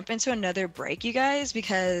and jump into another break, you guys,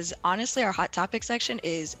 because honestly, our hot topic section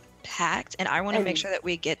is packed and I want to make sure that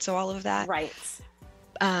we get to all of that. Right.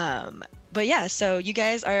 But yeah, so you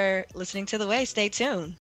guys are listening to The Way. Stay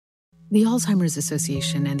tuned. The Alzheimer's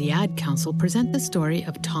Association and the Ad Council present the story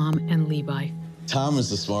of Tom and Levi. Tom is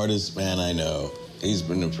the smartest man I know. He's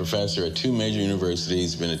been a professor at 2 major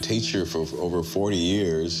universities, been a teacher for over 40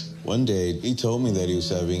 years. One day, he told me that he was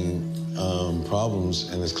having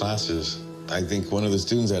problems in his classes. I think one of the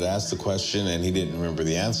students had asked the question and he didn't remember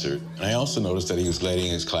the answer. And I also noticed that he was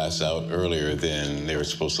letting his class out earlier than they were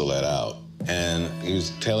supposed to let out. And he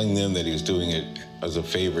was telling them that he was doing it as a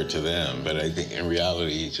favor to them, but I think in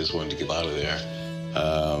reality, he just wanted to get out of there.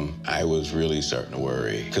 I was really starting to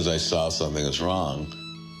worry because I saw something was wrong.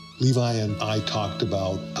 Levi and I talked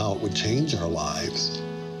about how it would change our lives,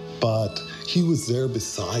 but he was there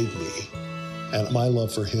beside me, and my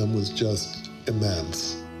love for him was just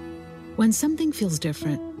immense. When something feels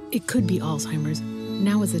different, it could be Alzheimer's.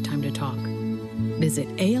 Now is the time to talk. Visit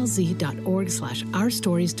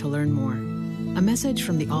alz.org/ourstories to learn more. A message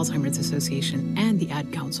from the Alzheimer's Association and the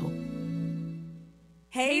Ad Council.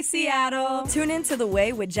 Hey, Seattle! Tune in to The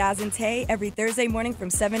Way with Jazz and Tay every Thursday morning from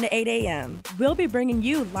 7 to 8 a.m. We'll be bringing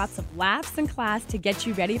you lots of laughs and class to get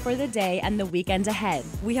you ready for the day and the weekend ahead.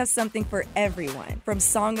 We have something for everyone, from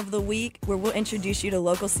Song of the Week, where we'll introduce you to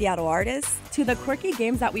local Seattle artists, to the quirky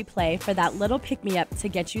games that we play for that little pick-me-up to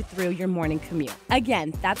get you through your morning commute.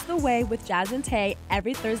 Again, that's The Way with Jazz and Tay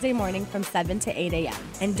every Thursday morning from 7 to 8 a.m.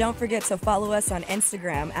 And don't forget to follow us on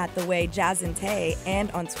Instagram at The Way Jazz and Tay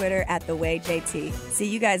and on Twitter at The Way JT. See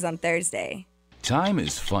you guys on Thursday. Time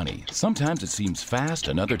is funny. Sometimes it seems fast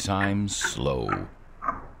and other times slow.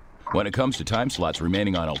 When it comes to time slots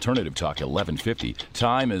remaining on Alternative Talk 1150,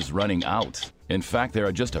 time is running out. In fact, there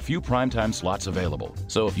are just a few primetime slots available.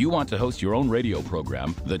 So if you want to host your own radio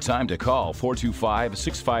program, the time to call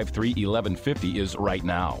 425-653-1150 is right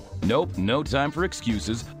now. Nope, no time for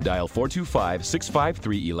excuses. Dial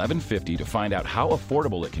 425-653-1150 to find out how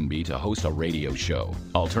affordable it can be to host a radio show.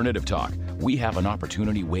 Alternative Talk, we have an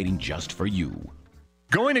opportunity waiting just for you.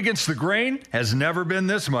 Going against the grain has never been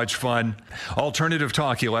this much fun. Alternative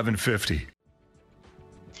Talk 1150.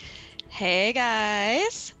 Hey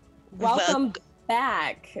guys. Welcome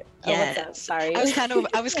back. Yes. Oh, what's up? Sorry. I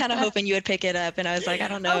was kind of hoping you would pick it up and I was like, I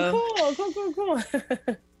don't know. Oh, cool.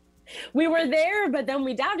 We were there, but then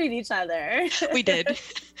we doubted each other. We did.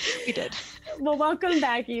 Well, welcome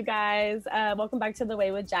back, you guys. Welcome back to The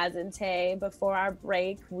Way with Jazz and Tay. Before our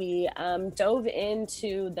break, we dove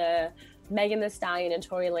into the Megan Thee Stallion and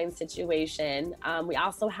Tory Lanez situation. We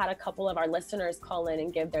also had a couple of our listeners call in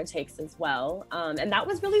and give their takes as well. And that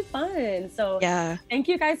was really fun. So yeah, thank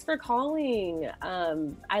you guys for calling.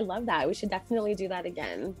 I love that. We should definitely do that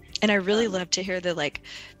again. And I really love to hear the, like,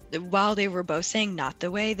 while they were both saying not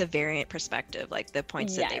the way, the variant perspective, like the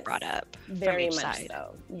points that they brought up very from each much side.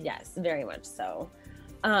 so. Yes, very much so.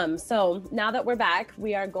 So now that we're back,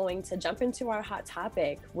 we are going to jump into our hot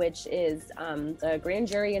topic, which is the grand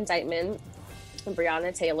jury indictment of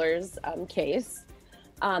Breonna Taylor's case,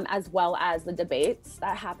 as well as the debates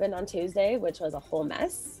that happened on Tuesday, which was a whole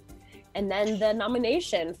mess. And then the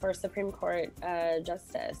nomination for Supreme Court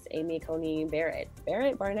Justice Amy Coney Barrett.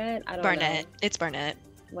 Barnett? I don't know. Barnett. It's Barnett.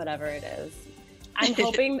 Whatever it is. I'm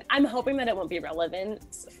hoping that it won't be relevant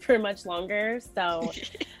for much longer. So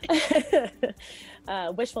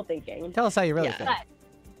wishful thinking. Tell us how you really feel.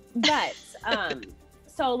 But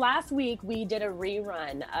so last week we did a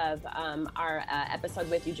rerun of our episode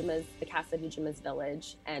with the cast of Ujima's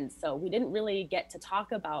Village, and so we didn't really get to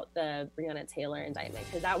talk about the Breonna Taylor indictment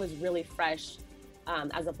because that was really fresh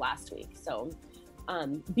as of last week. So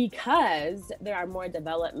because there are more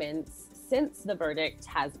developments since the verdict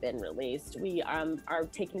has been released, we are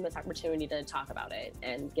taking this opportunity to talk about it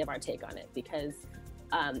and give our take on it because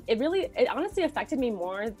it honestly affected me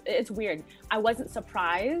more. It's weird. I wasn't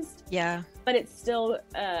surprised. Yeah. But it still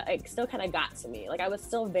kind of got to me. Like I was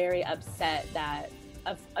still very upset that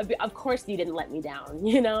of course you didn't let me down,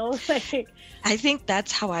 you know? Like I think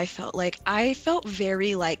that's how I felt. Like I felt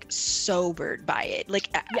very like sobered by it. Like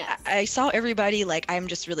yes. I saw everybody like, I'm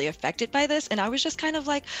just really affected by this, and I was just kind of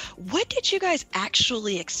like, what did you guys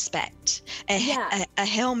actually expect? A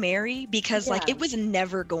Hail Mary? Because like it was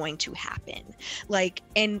never going to happen. Like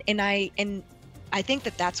and I think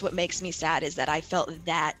that that's what makes me sad, is that I felt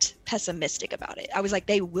that pessimistic about it. I was like,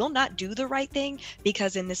 they will not do the right thing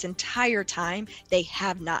because in this entire time, they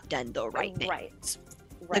have not done the right thing. Right.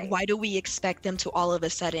 Like, why do we expect them to all of a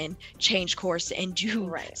sudden change course and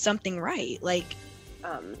do something right? Like,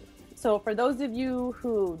 so for those of you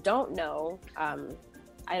who don't know,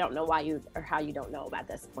 I don't know why you or how you don't know at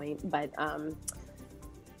this point, but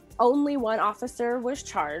only one officer was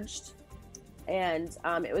charged. And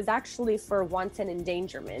it was actually for wanton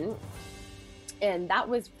endangerment. And that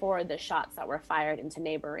was for the shots that were fired into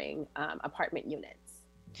neighboring apartment units.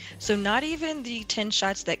 So not even the 10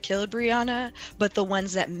 shots that killed Breonna, but the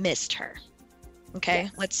ones that missed her. Okay,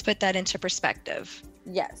 let's put that into perspective.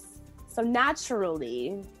 Yes. So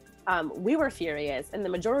naturally, we were furious, and the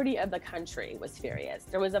majority of the country was furious.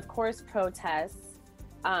 There was, of course, protests.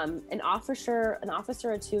 An officer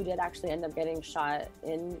or two did actually end up getting shot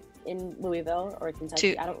in Louisville or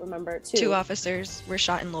Kentucky. I don't remember. Two officers were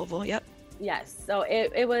shot in Louisville. Yep. Yes. So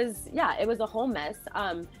it was a whole mess.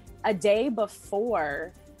 A day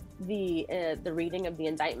before the reading of the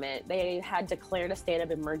indictment, they had declared a state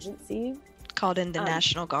of emergency. Called in the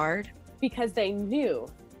National Guard. Because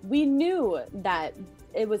we knew that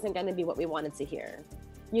it wasn't going to be what we wanted to hear.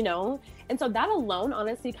 You know? And so that alone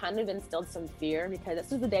honestly kind of instilled some fear, because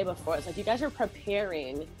this was the day before. It's like, you guys are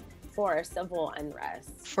preparing for civil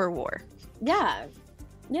unrest. For war. Yeah.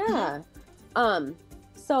 Yeah.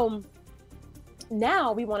 So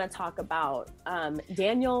now we want to talk about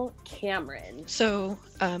Daniel Cameron. So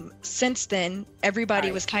since then,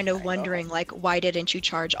 everybody was kind of wondering, like, why didn't you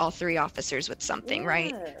charge all 3 officers with something,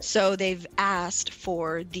 right? So they've asked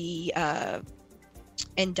for the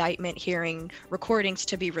indictment hearing recordings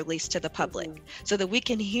to be released to the public so that we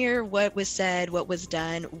can hear what was said, what was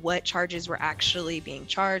done, what charges were actually being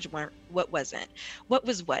charged, what wasn't, what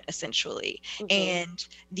was what, essentially. And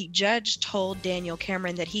the judge told Daniel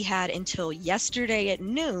Cameron that he had until yesterday at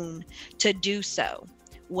noon to do so.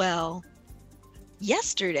 Well,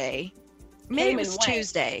 yesterday, maybe it was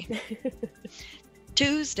Tuesday.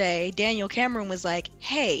 Tuesday, Daniel Cameron was like,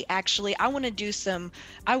 hey, actually, I want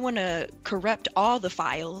to corrupt all the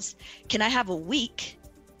files. Can I have a week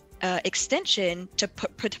extension to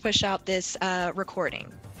push out this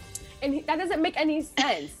recording? And that doesn't make any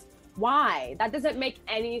sense. Why? That doesn't make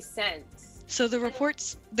any sense. So the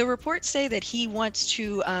reports say that he wants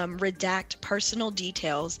to redact personal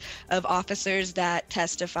details of officers that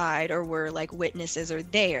testified or were like witnesses or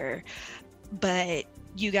there. But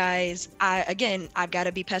you guys, I've got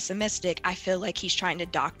to be pessimistic. I feel like he's trying to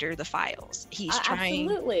doctor the files. He's trying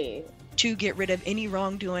to get rid of any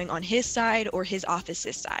wrongdoing on his side or his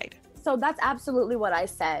office's side. So that's absolutely what I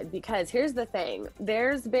said, because here's the thing.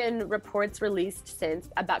 There's been reports released since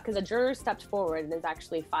because a juror stepped forward and is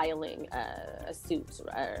actually filing a suit,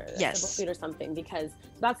 a civil suit or something, because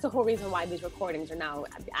that's the whole reason why these recordings are now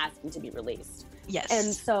asking to be released. Yes.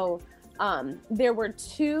 And so there were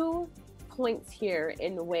 2 points here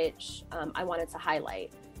in which I wanted to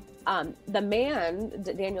highlight. The man,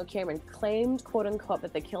 Daniel Cameron, claimed, quote unquote,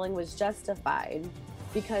 that the killing was justified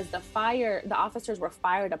because the officers were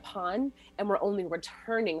fired upon and were only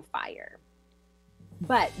returning fire.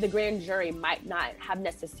 But the grand jury might not have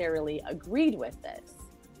necessarily agreed with this.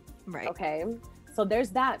 Right. Okay. So there's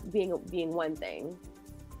that being one thing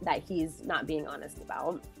that he's not being honest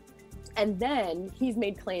about. And then he's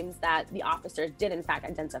made claims that the officers did in fact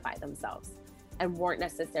identify themselves and weren't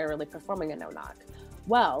necessarily performing a no-knock.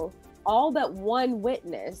 Well, all but one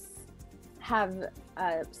witness have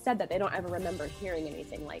said that they don't ever remember hearing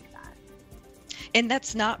anything like that. And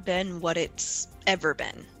that's not been what it's ever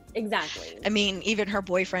been. Exactly. I mean, even her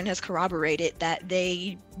boyfriend has corroborated that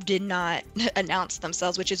they did not announce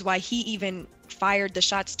themselves, which is why he even fired the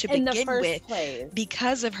shots to begin with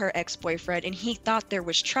because of her ex-boyfriend, and he thought there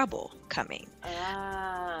was trouble coming.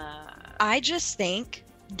 I just think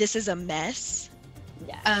this is a mess.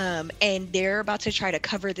 Yes. And they're about to try to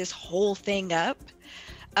cover this whole thing up.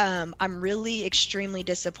 I'm really extremely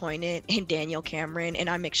disappointed in Daniel Cameron, and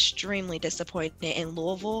I'm extremely disappointed in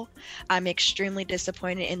Louisville. I'm extremely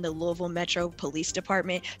disappointed in the Louisville Metro Police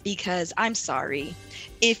Department because I'm sorry.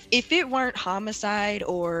 If it weren't homicide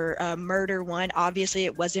or murder one, obviously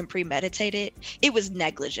it wasn't premeditated. It was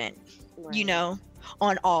negligent, you know,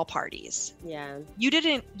 on all parties. Yeah. You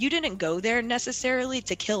didn't go there necessarily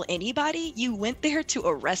to kill anybody. You went there to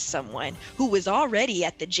arrest someone who was already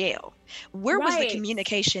at the jail. Where was the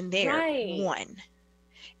communication there? One.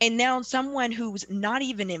 And now someone who's not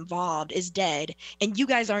even involved is dead, and you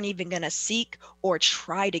guys aren't even going to seek or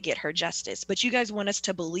try to get her justice. But you guys want us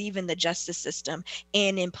to believe in the justice system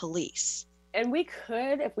and in police. And we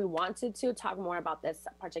could, if we wanted to, talk more about this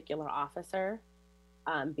particular officer.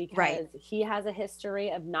 Because he has a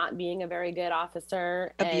history of not being a very good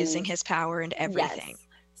officer, abusing his power and everything. Yes.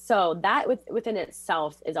 So that within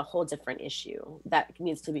itself is a whole different issue that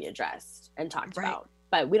needs to be addressed and talked about.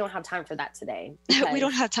 But we don't have time for that today. We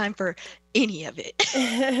don't have time for any of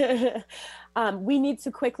it. We need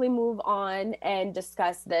to quickly move on and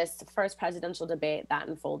discuss this first presidential debate that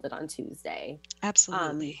unfolded on Tuesday.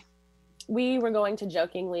 Absolutely. We were going to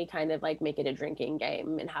jokingly kind of like make it a drinking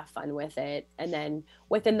game and have fun with it. And then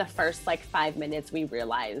within the first 5 minutes, we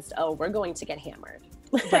realized, oh, we're going to get hammered.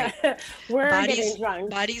 Right. We're getting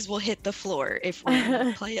drunk. Bodies will hit the floor if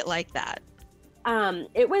we play it like that.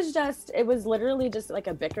 It was literally just like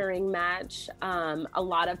a bickering match. A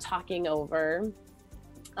lot of talking over.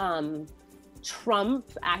 Trump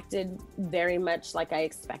acted very much like I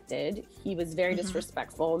expected. He was very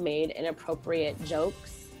disrespectful, made inappropriate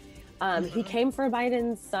jokes. He came for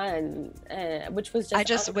Biden's son, which was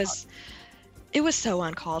just... It was so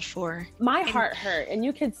uncalled for. My heart hurt, and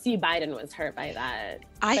you could see Biden was hurt by that.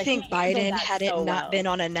 I think Biden, had it not been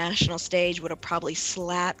on a national stage, would have probably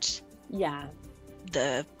slapped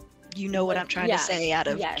the, you know what I'm trying to say, out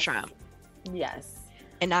of Trump. Yes.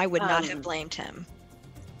 And I would not have blamed him.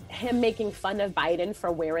 Him making fun of Biden for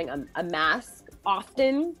wearing a mask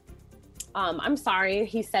often. I'm sorry,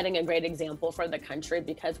 he's setting a great example for the country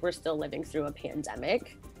because we're still living through a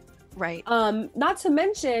pandemic. Right. Not to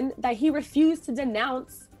mention that he refused to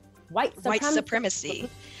denounce white supremacy.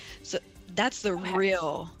 So that's the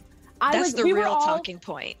real talking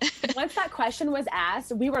point. Once that question was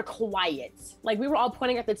asked, we were quiet. Like, we were all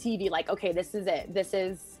pointing at the TV like, okay, this is it. This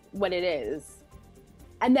is what it is.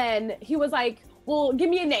 And then he was like, well, give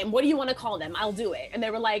me a name. What do you want to call them? I'll do it. And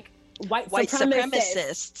they were like, white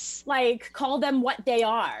supremacists. Like, call them what they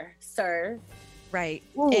are, sir. Right.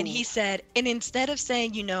 Ooh. And he said, and instead of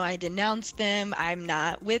saying, I denounced them, I'm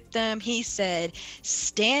not with them, he said,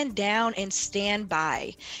 stand down and stand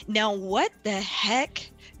by. Now, what the heck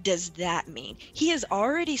does that mean? He has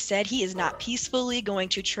already said he is not peacefully going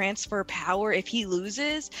to transfer power if he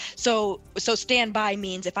loses. So stand by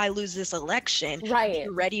means if I lose this election,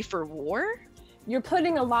 you're ready for war? You're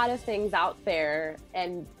putting a lot of things out there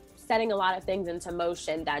and setting a lot of things into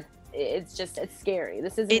motion that it's scary.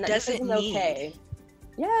 This isn't okay.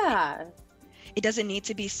 Yeah. It doesn't need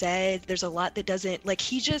to be said. There's a lot that doesn't, like,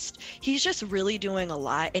 he's just really doing a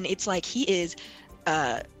lot. And it's like he is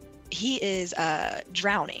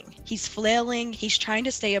drowning. He's flailing. He's trying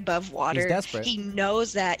to stay above water. He's desperate. He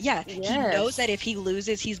knows that, he knows that if he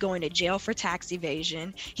loses, he's going to jail for tax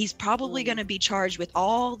evasion. He's probably going to be charged with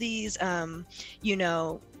all these,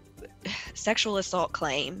 sexual assault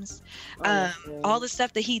claims, all the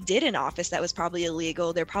stuff that he did in office that was probably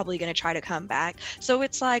illegal. They're probably going to try to come back. So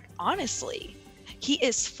it's like, honestly, he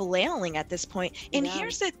is flailing at this point. And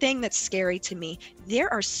here's the thing that's scary to me.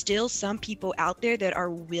 There are still some people out there that are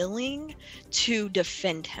willing to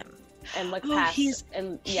defend him. and look past. He's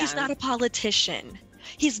yeah. not a politician.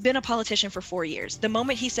 He's been a politician for 4 years. The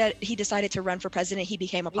moment he said he decided to run for president, he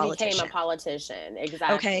became a politician. He became a politician,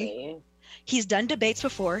 exactly. Okay. He's done debates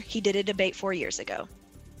before. He did a debate 4 years ago.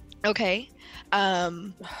 Okay.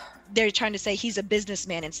 They're trying to say he's a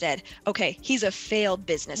businessman instead. Okay, he's a failed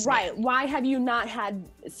businessman. Right. Why have you not had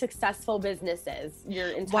successful businesses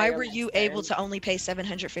your entire Why were life you then? able to only pay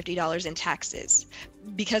 $750 in taxes?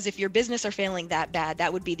 Because if your business are failing that bad,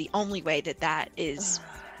 that would be the only way that is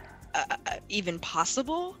even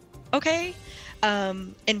possible. Okay.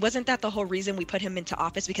 And wasn't that the whole reason we put him into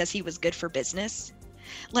office, because he was good for business?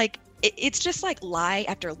 Like, it's just like lie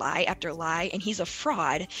after lie after lie, and he's a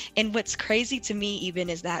fraud. And what's crazy to me even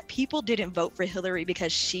is that people didn't vote for Hillary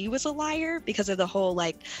because she was a liar, because of the whole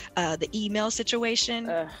the email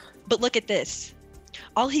situation. But look at this.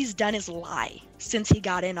 All he's done is lie since he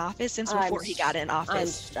got in office, he got in office. I'm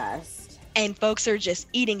stressed. And folks are just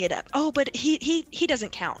eating it up. Oh, but he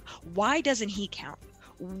doesn't count. Why doesn't he count?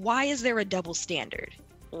 Why is there a double standard?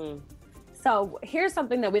 So here's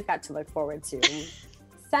something that we've got to look forward to.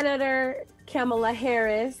 Senator Kamala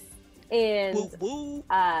Harris and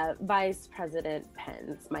Vice President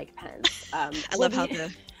Mike Pence. I love how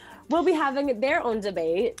we'll be having their own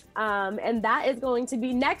debate, and that is going to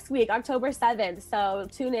be next week, October 7th. So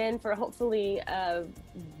tune in for hopefully a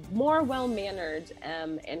more well-mannered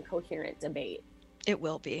and coherent debate. It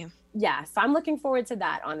will be. Yeah, so I'm looking forward to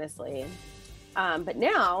that, honestly. But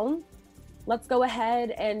now, let's go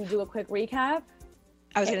ahead and do a quick recap.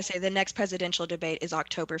 I was going to say the next presidential debate is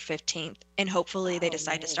October 15th, and hopefully they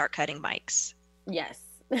decide to start cutting mics. Yes,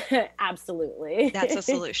 absolutely. That's a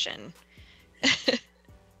solution.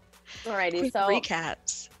 Alrighty, so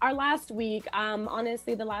recaps. Our last week,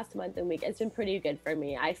 honestly, the last month and week, it's been pretty good for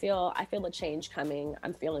me. I feel a change coming.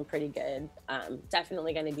 I'm feeling pretty good.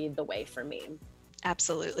 Definitely going to be the way for me.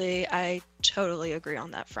 Absolutely. I totally agree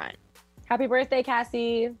on that front. Happy birthday,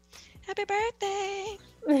 Cassie. Happy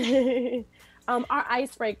birthday. Our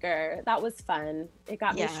icebreaker, that was fun. It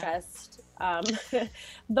got me stressed.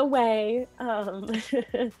 The way,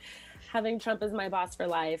 having Trump as my boss for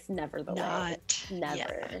life, never the way. Never.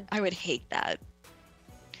 Yeah, I would hate that.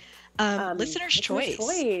 Listener's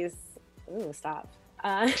choice. Ooh, stop.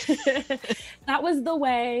 That was the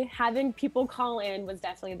way. Having people call in was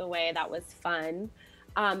definitely the way. That was fun.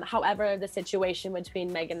 However, the situation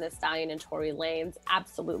between Megan Thee Stallion and Tory Lanez,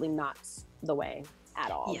 absolutely not the way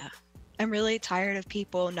at all. Yeah. I'm really tired of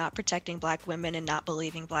people not protecting Black women and not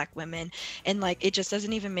believing Black women. And it just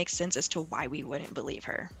doesn't even make sense as to why we wouldn't believe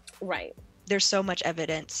her. Right. There's so much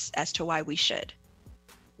evidence as to why we should.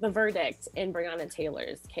 The verdict in Breonna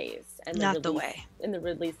Taylor's case. And the way. In the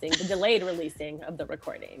delayed releasing of the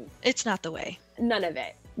recording. It's not the way. None of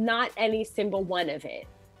it. Not any single one of it.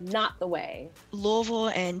 Not the way. Louisville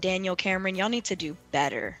and Daniel Cameron, y'all need to do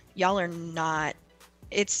better. Y'all are not.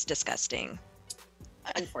 It's disgusting.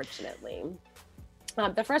 Unfortunately.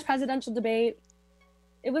 The first presidential debate,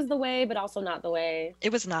 it was the way, but also not the way.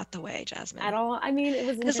 It was not the way, Jasmine. At all. I mean, it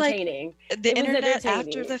was entertaining. The internet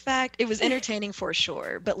after the fact, it was entertaining for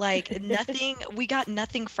sure, but nothing, we got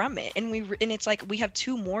nothing from it. And it's we have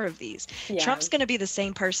two more of these. Yeah. Trump's going to be the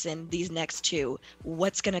same person these next two.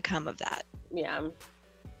 What's going to come of that? Yeah.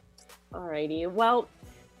 Alrighty. Well,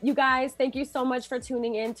 you guys, thank you so much for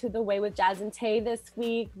tuning in to The Way with Jazz and Tay this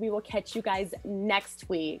week. We will catch you guys next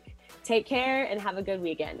week. Take care and have a good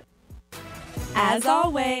weekend. As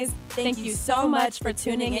always, thank you so much for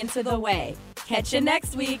tuning into The Way. Catch you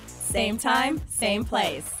next week, same time, same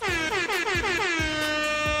place.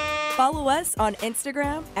 Follow us on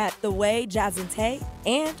Instagram at The Way Jazz and Tay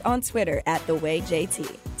and on Twitter at The Way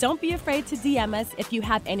JT. Don't be afraid to DM us if you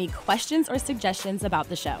have any questions or suggestions about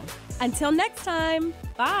the show. Until next time,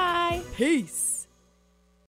 bye. Peace.